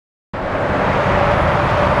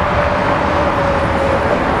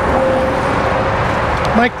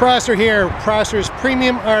Mike Prosser here, Prosser's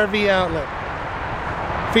Premium RV Outlet.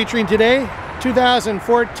 Featuring today,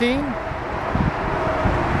 2014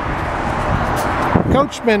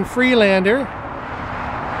 Coachmen Freelander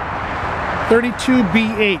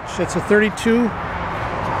 32BH. That's a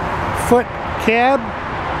 32-foot cab,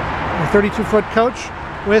 a 32-foot coach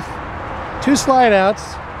with two slide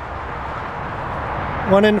outs.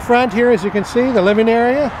 One in front here, as you can see, the living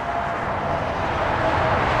area.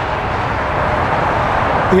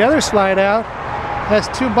 The other slide out has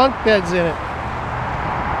two bunk beds in it.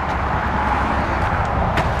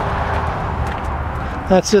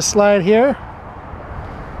 That's this slide here.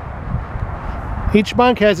 Each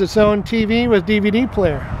bunk has its own TV with DVD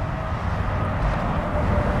player.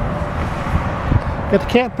 Got the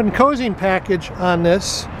camp and cozying package on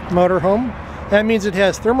this motorhome. That means it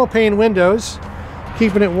has thermal pane windows,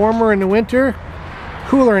 keeping it warmer in the winter,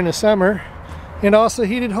 cooler in the summer, and also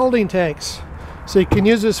heated holding tanks. So you can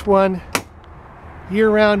use this one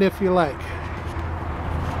year-round if you like.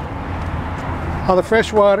 All the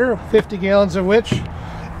fresh water, 50 gallons of which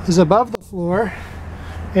is above the floor.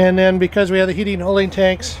 And then because we have the heating and holding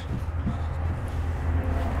tanks,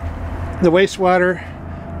 the wastewater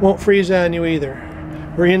won't freeze on you either.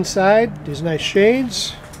 We're inside, these nice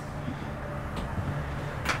shades.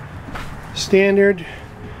 Standard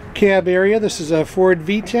cab area. This is a Ford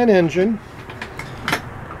V10 engine.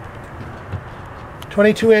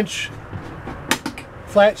 22-inch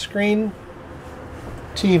flat screen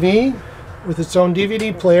TV with its own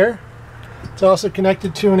DVD player. It's also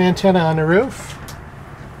connected to an antenna on the roof.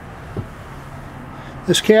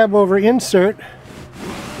 This cab over insert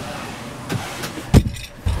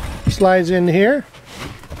slides in here.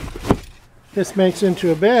 This makes into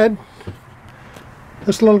a bed.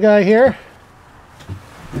 This little guy here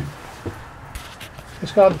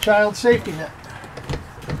is called the child safety net.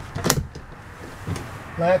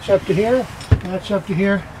 Latch up to here, latch up to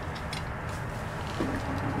here.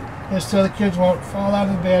 Just so the kids won't fall out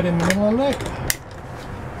of the bed in the middle of the night.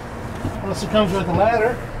 Also comes with a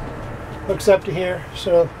ladder, hooks up to here,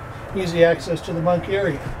 so easy access to the bunk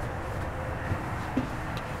area.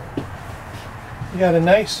 You got a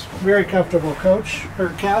nice, very comfortable couch.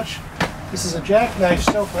 This is a jackknife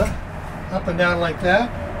sofa, up and down like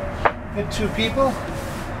that. Fit two people,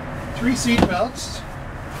 3 seat belts.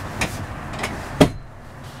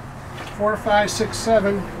 4, 5, 6,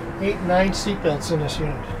 7, 8, 9 seat belts in this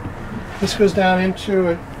unit. This goes down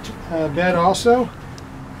into a bed also.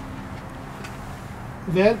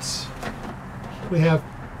 Vents. We have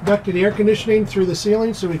ducted air conditioning through the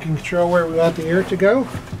ceiling so we can control where we want the air to go.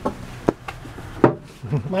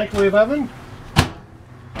 Microwave oven.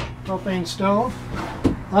 Propane stove.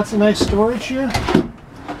 Lots of nice storage here.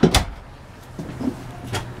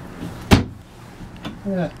 Look at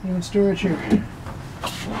that, even storage here.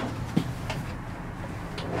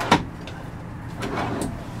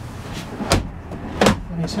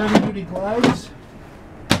 These heavy-duty glides.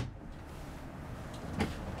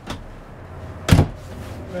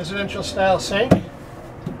 Residential style sink.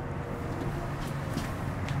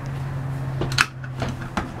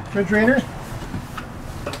 Refrigerator.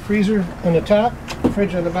 Freezer on the top,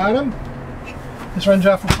 fridge on the bottom. This runs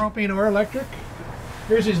off of propane or electric.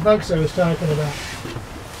 Here's these bunks I was talking about.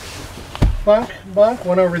 Bunk,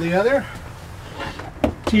 one over the other.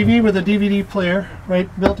 TV with a DVD player right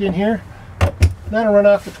built in here. That'll run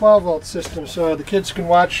off the 12-volt system so the kids can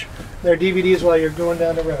watch their DVDs while you're going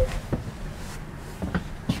down the road.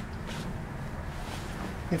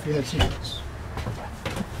 If you had seen this.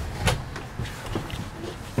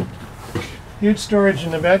 Huge storage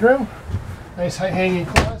in the bedroom. Nice hanging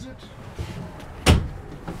closet.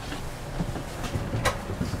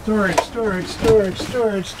 Storage.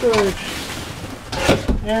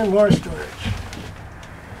 And more storage.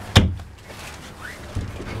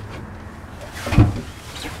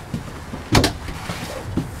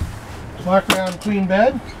 Walk around queen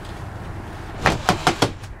bed.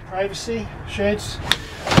 Privacy shades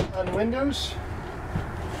on the windows.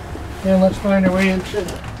 And let's find our way into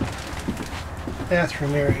the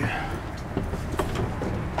bathroom area.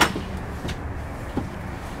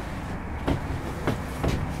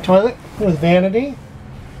 Toilet with vanity.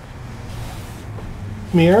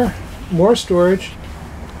 Mirror. More storage.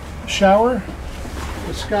 Shower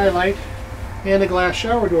with skylight and a glass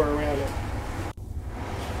shower door around it.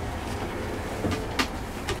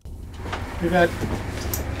 We've got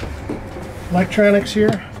electronics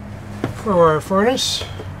here for our furnace,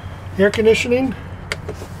 air conditioning,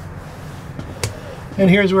 and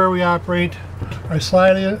here's where we operate our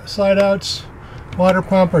slide outs, water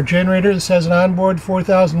pump, or generator. This has an onboard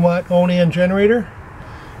 4,000 watt Onan generator.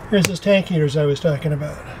 Here's those tank heaters I was talking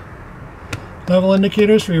about. Level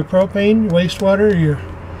indicators for your propane, your wastewater, your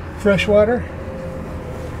fresh water.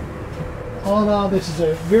 All in all, this is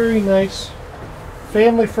a very nice,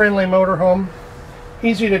 family-friendly motorhome.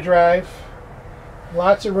 Easy to drive,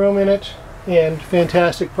 lots of room in it, and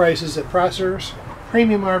fantastic prices at Prosser's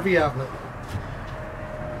Premium RV Outlet.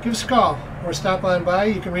 Give us a call or stop on by.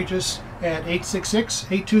 You can reach us at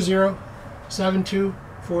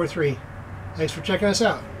 866-820-7243. Thanks for checking us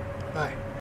out. Bye.